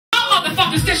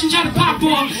motherfucking station trying to pop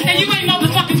off, and you ain't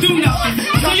motherfucking do nothing.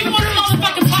 So you want to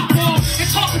motherfucking pop off and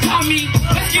talk about me?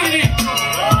 Let's get it in.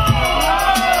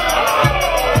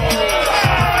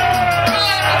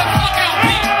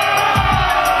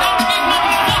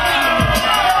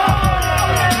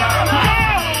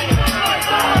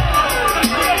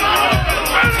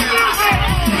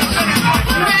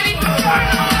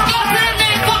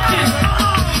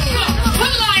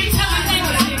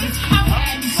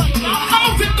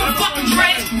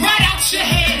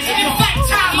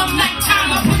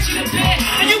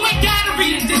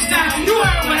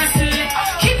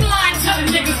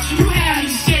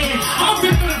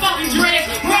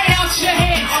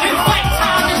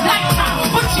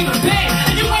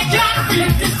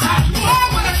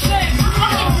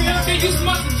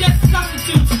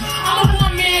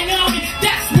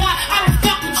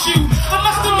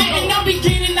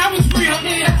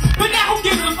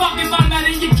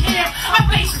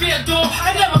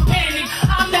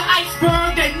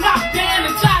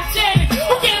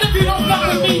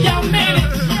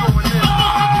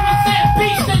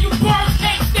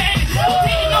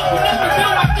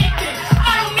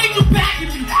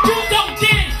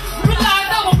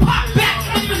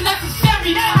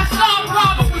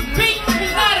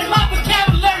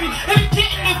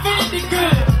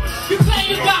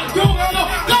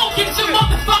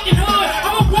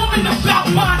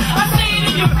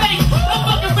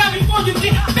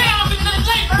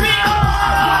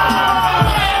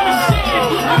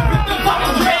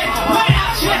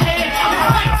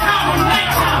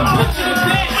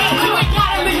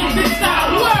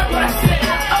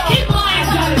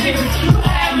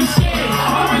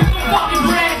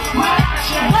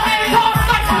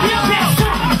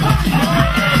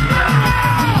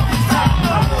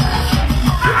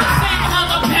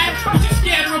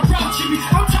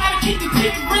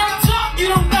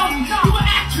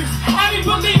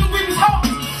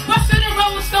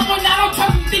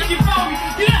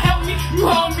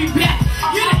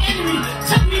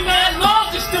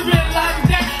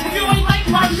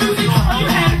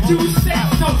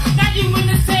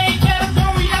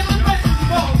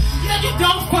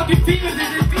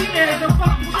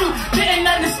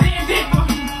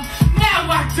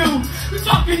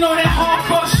 You know that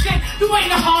hardcore shit. You ain't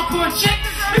a hardcore chick.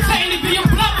 You claim to be a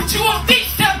blunt, but you a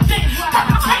V-step thing.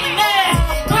 Perpetrating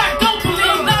ass, but I don't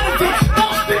believe none of it.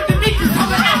 Don't speak to me, cause I'm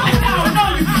an act like I don't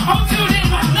know you. I'm tuned in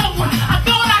like no one. I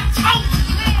thought I told you.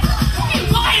 You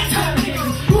lying to the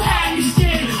niggas. You had me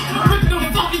scared. Rip them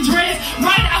fucking dreads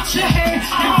right out your head.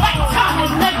 And right time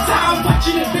and next time, put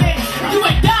you to bed. You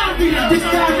ain't gotta be there this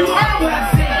time. You heard what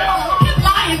I said. You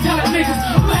lying to the niggas.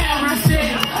 You had what I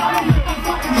said.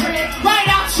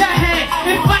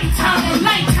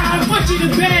 Put you to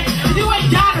bed, and you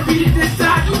ain't gotta read it this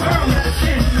time. You heard what I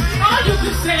said. All you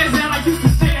can say is that I used to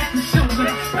stay at the shelter,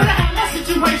 but I had that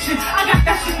situation. I got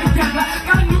that shit together.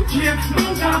 Got a new gym,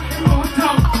 new job, more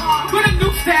dope. With a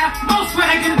new staff, more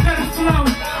swag and a better flow.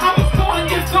 I was going to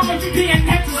get some of you being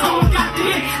next to someone got the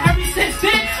hit. Ever since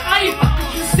then, I ain't fucking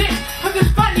you sick. Cause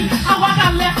it's funny how I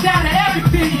got left out of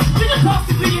everything. We supposed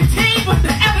to be a team, but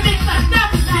the evidence I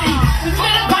never seen. And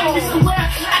then invite me somewhere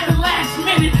at the last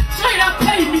minute. Straight up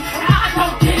play me.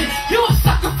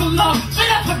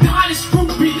 Straight up behind the screw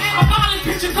beat. I'm violent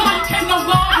pictures, all you can no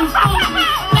longer fool me.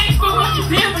 Thanks for what you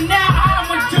did, but now I don't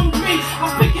want to do me. I'm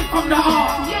speaking from the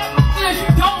heart. And if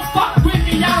you don't fuck with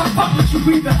me, I don't fuck with you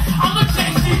either. I'm a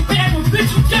J.C. fan, but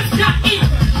bitch, you just got eaten.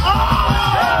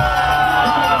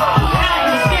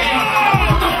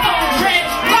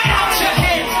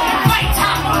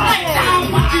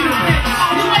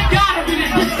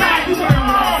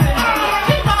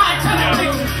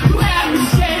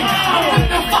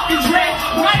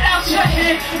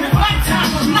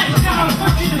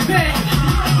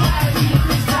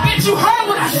 You heard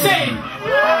what I said.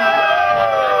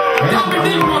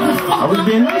 I was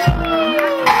being nice.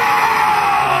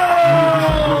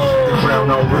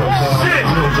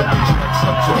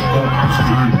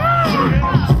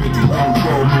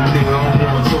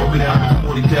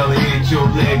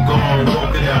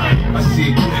 I see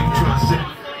it quick, trying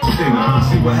to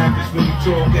see what happens when you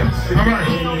talk. Alright.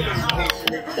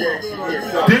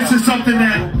 This is something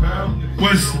that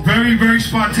was very, very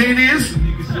spontaneous.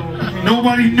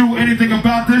 Nobody knew anything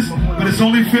about this, but it's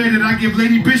only fair that I give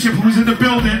Lady Bishop, who's in the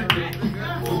building,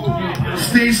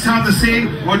 stage time to say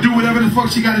or do whatever the fuck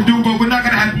she gotta do, but we're not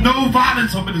gonna have no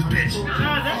violence up in this bitch.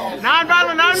 Non-violent,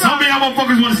 non-violent. Some of y'all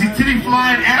motherfuckers wanna see titty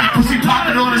flying, ass pussy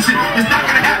popping, all this shit. It's not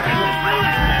gonna happen.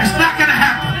 It's not gonna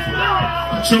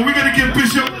happen. So we're gonna give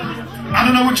Bishop, I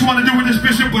don't know what you wanna do with this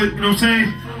Bishop, but you know what I'm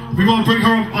saying? We're gonna bring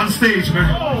her up on stage, man.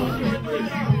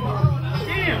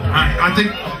 I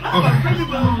think,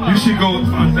 okay, you should go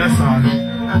on that side.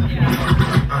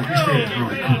 You stay there,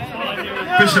 bro.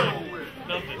 Bishop.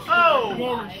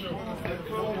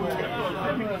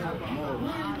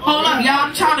 Hold up, y'all.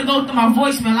 I'm trying to go through my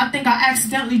voicemail. I think I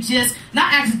accidentally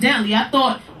not accidentally, I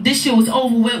thought this shit was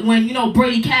over with when, you know,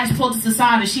 Brady Cash pulled us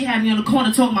aside and she had me on the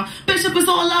corner talking about Bishop is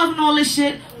all love and all this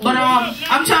shit. But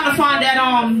I'm trying to find that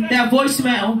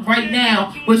voicemail right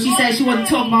now where she said she wasn't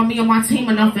talking about me or my team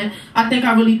or nothing. I think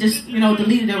I really just, you know,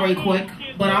 deleted it right quick.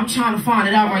 But I'm trying to find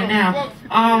it out right now.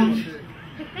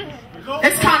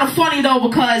 It's kind of funny though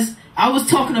because I was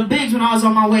talking to Biggs when I was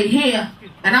on my way here.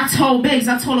 And I told Biggs,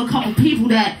 I told a couple people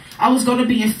that I was going to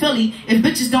be in Philly. If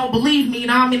bitches don't believe me, you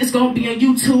know what I mean, it's going to be on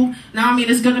YouTube. You know what I mean,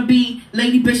 it's going to be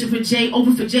Lady Bishop and Jay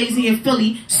open for Jay-Z in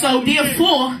Philly. So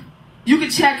therefore, you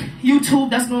can check YouTube.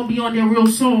 That's going to be on there real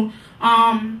soon.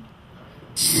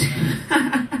 This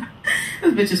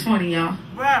bitch is funny, y'all.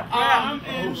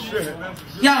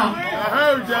 Yo,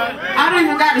 I don't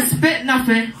even got to spit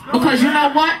nothing because you know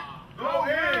what?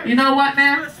 You know what,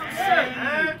 man?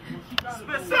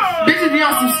 Bitches be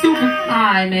on some stupid.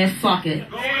 Alright, man, fuck it.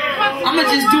 I'ma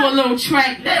just do a little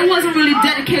track. That wasn't really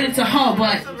dedicated to her,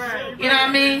 but you know what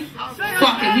I mean?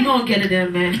 Fuck it, we gonna get it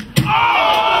in, man.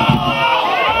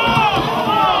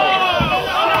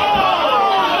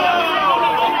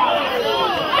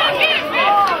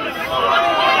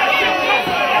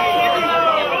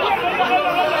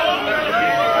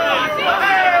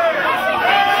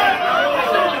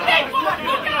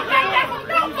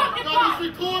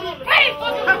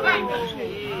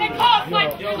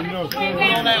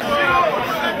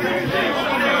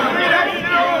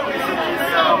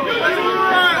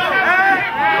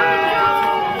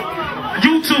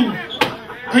 YouTube,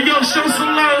 hey yo, show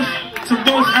some love to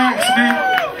both acts, man.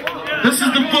 This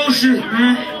is the bullshit,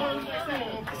 man.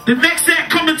 The next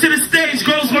act coming to the stage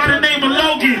goes by the name of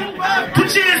Logan.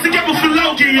 Put your hands together for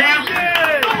Logan, yeah?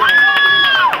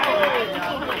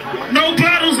 No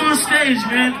battles on stage,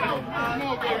 man.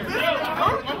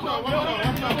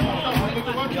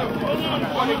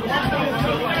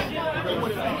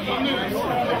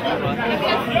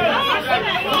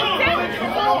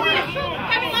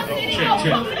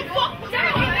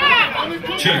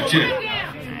 Check. You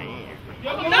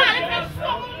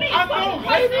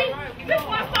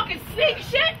want fucking sick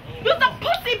shit? You some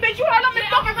pussy bitch. You heard I'm in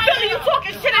fucking Philly. You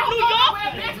talking shit in New York?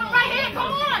 I'm right here.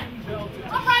 Come on.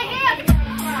 I'm right here.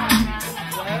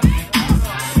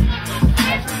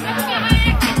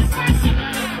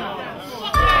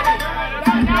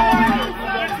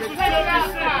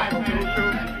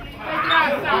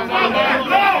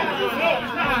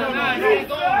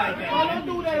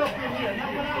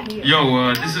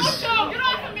 Yo, this is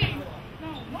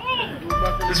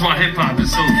why hip hop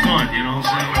is so fun, you know what I'm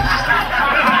saying?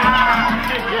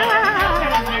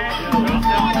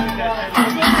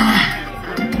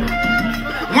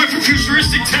 Went from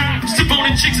futuristic times to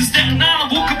boning chicks in Staten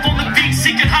Island. Woke up on the beat,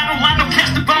 seeking how do I know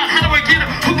catch the bot? How do I get a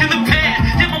hook in the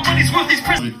pad? Yeah, my money's worth these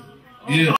presents. Yeah.